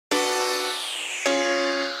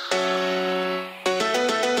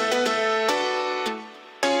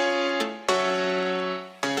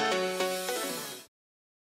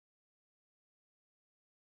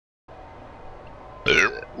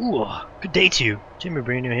Good day to you, Jimmy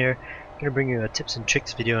Bruno here. I'm going to bring you a tips and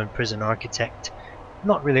tricks video on Prison Architect.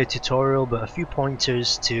 Not really a tutorial, but a few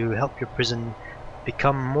pointers to help your prison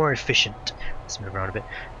become more efficient. Let's move around a bit.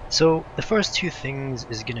 So the first two things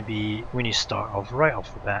is going to be when you start off right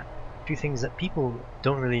off the bat. A few things that people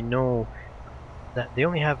don't really know, that they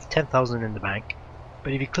only have 10,000 in the bank.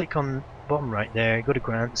 But if you click on bottom right there, go to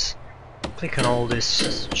grants, click on all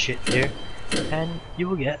this shit here, and you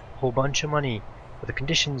will get a whole bunch of money. But the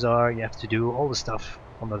conditions are you have to do all the stuff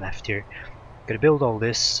on the left here. You're going to build all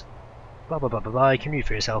this, blah blah blah blah blah, you can read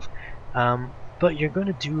for yourself. But you're going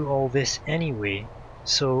to do all this anyway,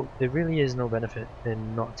 so there really is no benefit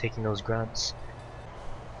in not taking those grants.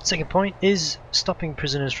 Second point is stopping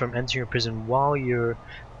prisoners from entering your prison while you're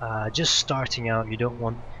just starting out. You don't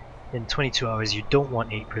want, in 22 hours, you don't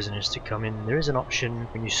want 8 prisoners to come in. There is an option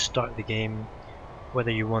when you start the game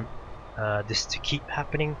whether you want this to keep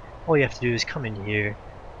happening. All you have to do is come in here,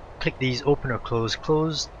 click these open or close.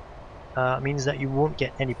 Close means that you won't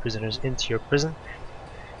get any prisoners into your prison,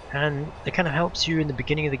 and it kind of helps you in the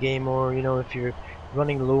beginning of the game, or you know, if you're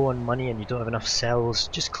running low on money and you don't have enough cells,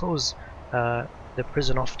 just close the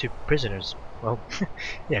prison off to prisoners. Well,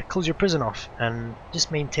 yeah, close your prison off and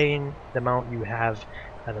just maintain the amount you have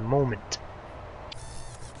at the moment.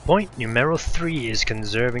 Point numero 3 is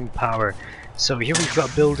conserving power. So here we've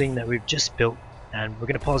got a building that we've just built, and we're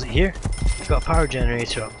going to pause it here. We've got a power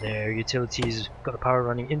generator up there, utilities, got the power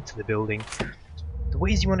running into the building. The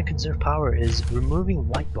ways you want to conserve power is removing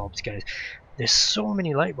light bulbs, guys. There's so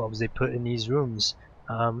many light bulbs they put in these rooms.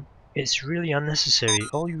 It's really unnecessary.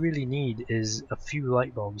 All you really need is a few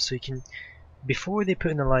light bulbs, so you can, before they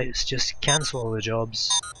put in the lights, just cancel all the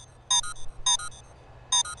jobs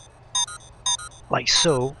like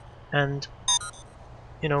so, and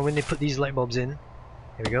you know, when they put these light bulbs in,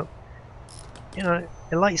 here we go, you know,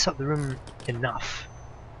 it lights up the room enough,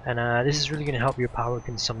 and this is really going to help your power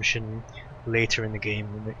consumption later in the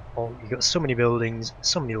game. You've got so many buildings,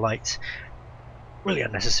 so many lights, really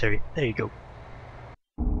unnecessary. There you go.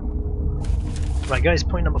 Right guys,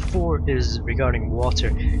 point number 4 is regarding water,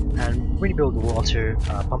 and when you build a water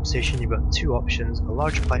pump station, you've got two options: a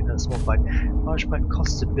large pipe and a small pipe. Large pipe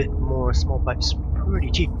costs a bit more, small pipe's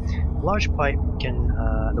pretty cheap. Large pipe can,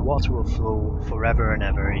 the water will flow forever and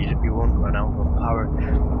ever, you won't run out of power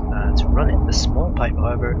to run it. The small pipe,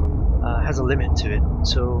 however, has a limit to it,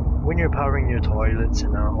 so when you're powering your toilets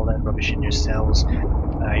and all that rubbish in your cells,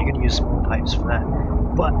 you're going to use small pipes for that.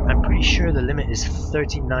 But I'm pretty sure the limit is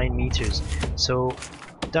 39 meters. So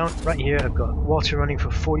down right here I've got water running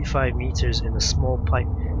for 45 meters in the small pipe,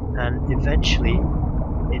 and eventually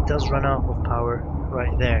it does run out of power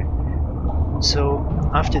right there. So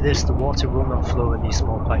after this the water will not flow in these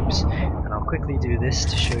small pipes, and I'll quickly do this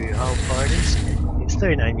to show you how far it is. It's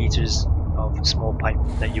 39 meters of small pipe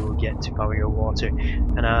that you will get to power your water,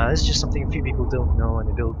 and this is just something a few people don't know, and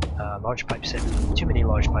they build large pipe set, too many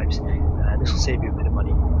large pipes, and this will save you a bit of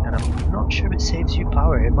money, and I'm not sure if it saves you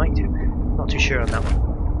power. It might do, not too sure on that one.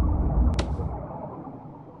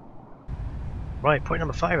 Right, point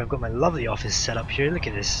number 5, I've got my lovely office set up here. Look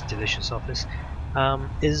at this delicious office.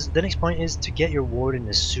 The next point is to get your warden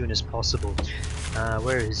as soon as possible.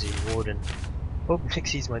 Where is he, warden? Oh,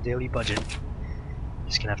 exceeds my daily budget.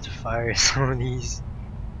 Just gonna have to fire some of these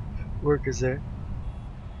workers there.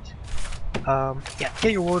 Yeah,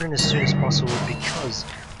 get your warden as soon as possible, because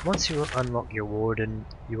once you unlock your warden,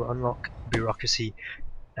 you will unlock bureaucracy,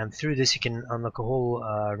 and through this you can unlock a whole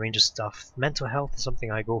range of stuff. Mental health is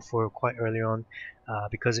something I go for quite early on,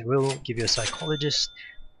 because it will give you a psychologist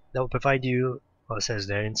that will provide you, well, it says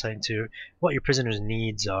there, insight into what your prisoners'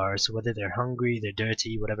 needs are, so whether they're hungry, they're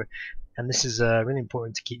dirty, whatever. And this is really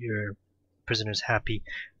important to keep your prisoners happy.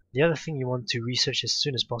 The other thing you want to research as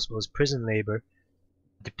soon as possible is prison labor,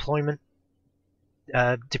 deployment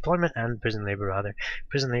and prison labor rather.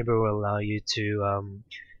 Prison labor will allow you to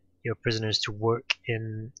your prisoners to work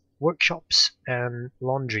in workshops and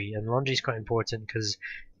laundry, and laundry is quite important because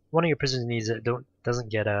one of your prisoners needs that doesn't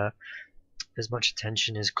get as much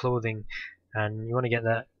attention is clothing, and you want to get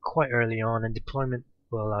that quite early on. And deployment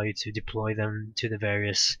will allow you to deploy them to the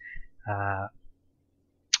various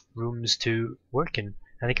rooms to work in,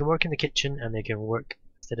 and they can work in the kitchen, and they can work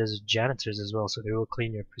as janitors as well, so they will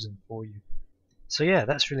clean your prison for you. So yeah,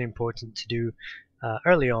 that's really important to do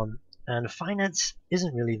early on. And finance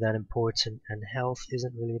isn't really that important, and health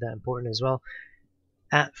isn't really that important as well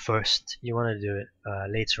at first. You want to do it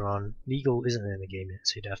later on. Legal isn't in the game yet,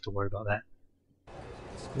 so you don't have to worry about that.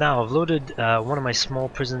 Now I've loaded one of my small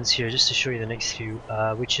prisons here just to show you the next few,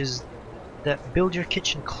 which is that build your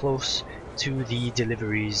kitchen close to the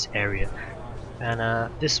deliveries area.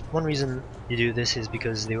 And this one reason you do this is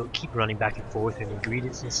because they will keep running back and forth with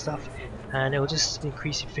ingredients and stuff, and it will just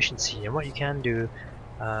increase efficiency. And what you can do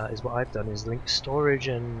is what I've done is link storage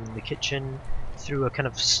and the kitchen through a kind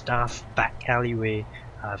of staff back alleyway,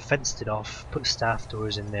 fenced it off, put staff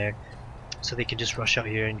doors in there so they can just rush out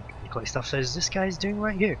here and collect stuff, so as this guy's doing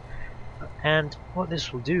right here. And what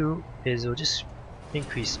this will do is it'll just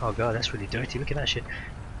increase, oh god, that's really dirty, look at that shit.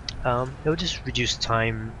 It'll just reduce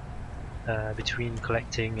time between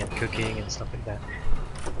collecting and cooking and stuff like that.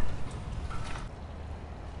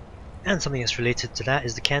 And something that's related to that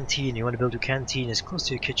is the canteen. You want to build your canteen as close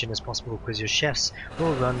to your kitchen as possible, because your chefs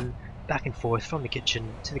will run back and forth from the kitchen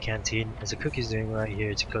to the canteen, as the cook is doing right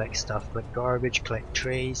here, to collect stuff, collect garbage, collect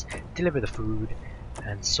trays, deliver the food,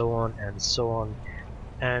 and so on and so on.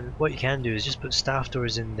 And what you can do is just put staff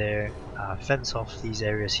doors in there, fence off these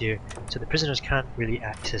areas here so the prisoners can't really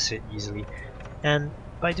access it easily. And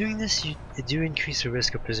by doing this, you do increase the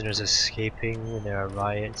risk of prisoners escaping when there are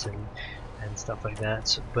riots and stuff like that.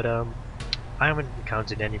 So, but I haven't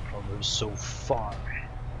encountered any problems so far.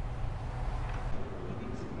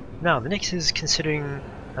 Now the next is considering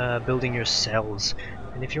building your cells,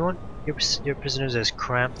 and if you want your prisoners as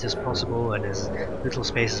cramped as possible and as little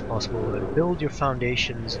space as possible, then build your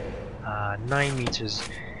foundations 9 meters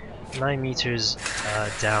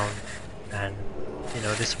down, and you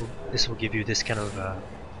know, this will give you this kind of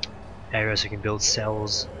area so you can build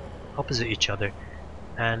cells opposite each other.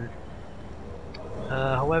 And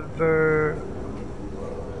however,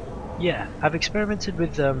 yeah, I've experimented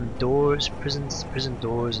with doors, prison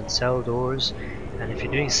doors and cell doors, and if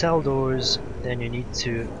you're doing cell doors, then you need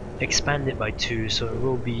to expand it by 2, so it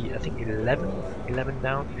will be, I think, 11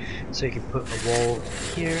 down, so you can put a wall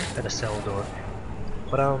here and a cell door.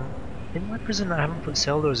 But in my prison I haven't put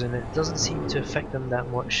cell doors in. It doesn't seem to affect them that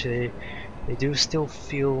much. They do still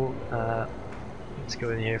feel, let's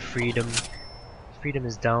go in here, freedom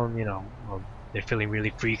is down, you know, well, they're feeling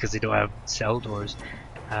really free because they don't have cell doors.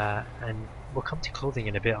 And we'll come to clothing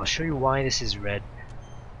in a bit. I'll show you why this is red.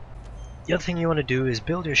 The other thing you want to do is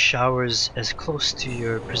build your showers as close to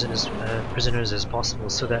your prisoners as possible,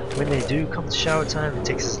 so that when they do come to shower time, it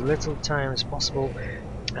takes as little time as possible.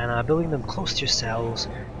 And building them close to your cells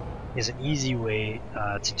is an easy way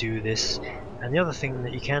to do this. And the other thing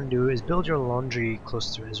that you can do is build your laundry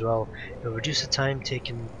close to it as well. It will reduce the time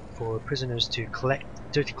taken for prisoners to collect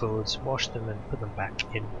dirty clothes, wash them and put them back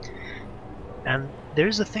in. And there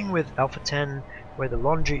is a thing with Alpha 10 where the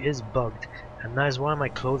laundry is bugged, and that is why my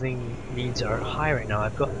clothing needs are high right now.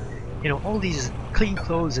 I've got, you know, all these clean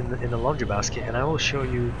clothes in the laundry basket, and I will show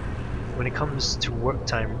you when it comes to work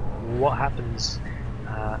time what happens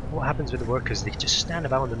with the workers. They just stand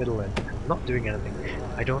about in the middle and not doing anything.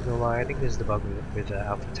 I don't know why. I think this is the bug with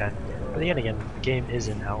Alpha 10. But then again, the game is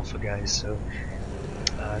in alpha, guys, so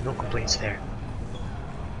no complaints there.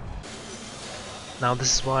 Now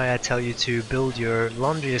this is why I tell you to build your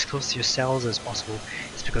laundry as close to your cells as possible.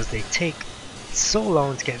 It's because they take so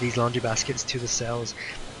long to get these laundry baskets to the cells,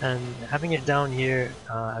 and having it down here,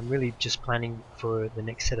 I'm really just planning for the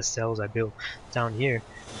next set of cells I build down here.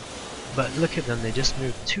 But look at them, they just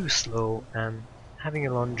move too slow, and having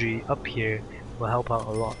a laundry up here will help out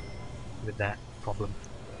a lot with that problem.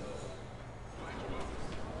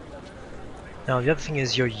 Now the other thing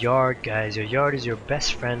is your yard, guys. Your yard is your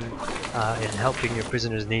best friend in helping your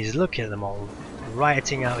prisoners' needs. Look at them all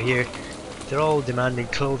rioting out here. They're all demanding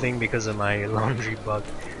clothing because of my laundry bug.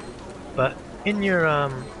 But in your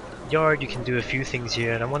yard you can do a few things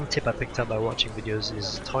here, and one tip I picked up by watching videos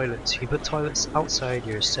is toilets. You can put toilets outside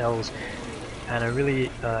your cells, and it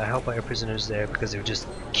really help out your prisoners there, because they'll just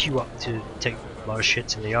queue up to take large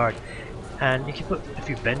shits in the yard. And you can put a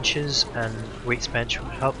few benches, and weights bench will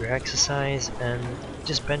help your exercise, and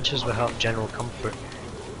just benches will help general comfort.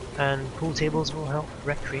 And pool tables will help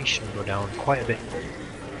recreation go down quite a bit.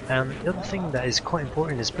 And the other thing that is quite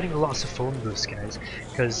important is putting lots of phone booths, guys,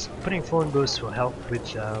 because putting phone booths will help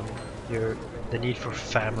with the need for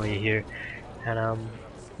family here. And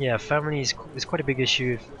yeah, family is quite a big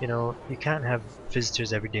issue. If, you know, you can't have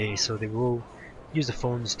visitors every day, so they will use the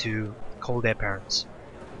phones to call their parents.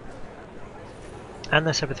 And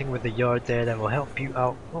that's everything with the yard there that will help you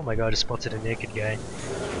out. Oh my god, I spotted a naked guy.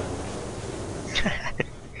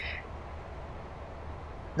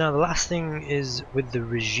 Now the last thing is with the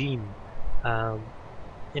regime.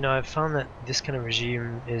 You know, I've found that this kind of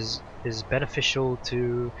regime is beneficial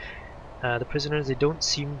to the prisoners. They don't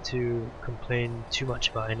seem to complain too much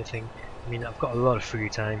about anything. I mean, I've got a lot of free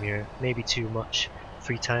time here, maybe too much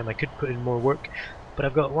free time. I could put in more work, but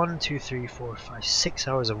I've got 1, 2, 3, 4, 5, 6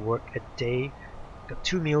 hours of work a day. Got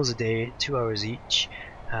 2 meals a day, 2 hours each.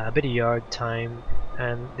 a bit of yard time,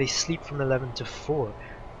 and they sleep from 11 to 4,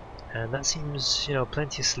 and that seems, you know,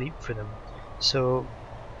 plenty of sleep for them. So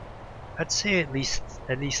I'd say at least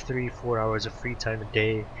 3-4 hours of free time a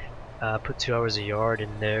day. Put 2 hours a yard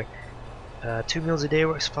in there. 2 meals a day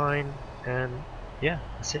works fine, and yeah,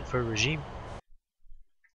 that's it for a regime.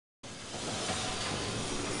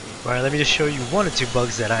 Alright, let me just show you one or two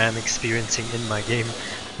bugs that I am experiencing in my game.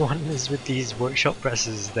 One is with these workshop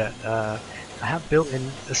presses that I have built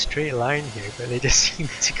in a straight line here, but they just seem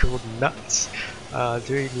to go nuts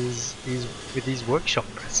doing these workshop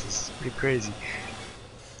presses. It's pretty crazy.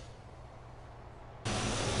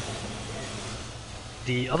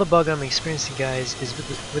 The other bug I'm experiencing, guys, is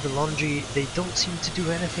with the laundry. They don't seem to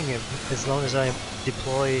do anything as long as I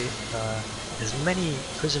deploy as many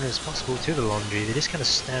prisoners as possible to the laundry. They just kind of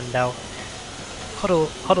stand out,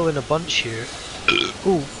 huddle in a bunch here.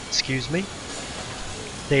 Oh, excuse me.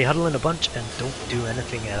 They huddle in a bunch and don't do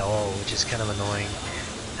anything at all, which is kind of annoying,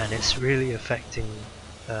 and it's really affecting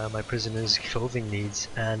my prisoners' clothing needs.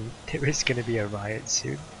 And there is going to be a riot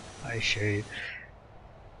soon, I assure you.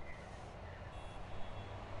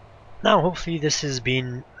 Now, hopefully this has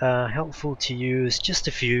been helpful to you. It's just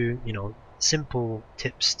a few, you know, simple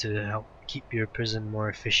tips to help keep your prison more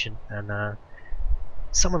efficient, and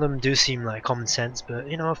some of them do seem like common sense, but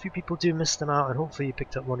you know, a few people do miss them out, and hopefully you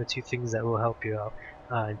picked up one or two things that will help you out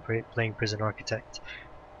in playing Prison Architect.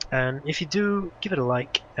 And if you do, give it a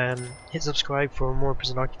like and hit subscribe for more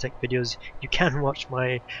Prison Architect videos. You can watch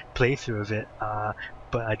my playthrough of it,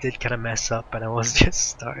 but I did kind of mess up, and I was just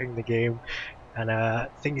starting the game, and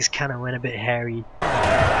things kind of went a bit hairy.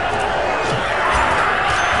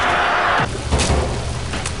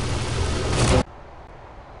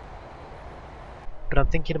 But I'm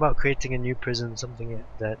thinking about creating a new prison, something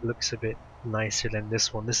that looks a bit nicer than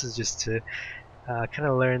this one. This is just to kind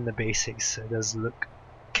of learn the basics. It does look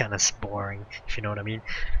kind of boring, if you know what I mean.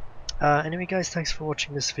 Anyway guys, thanks for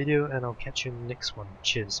watching this video, and I'll catch you in the next one.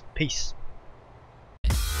 Cheers, peace.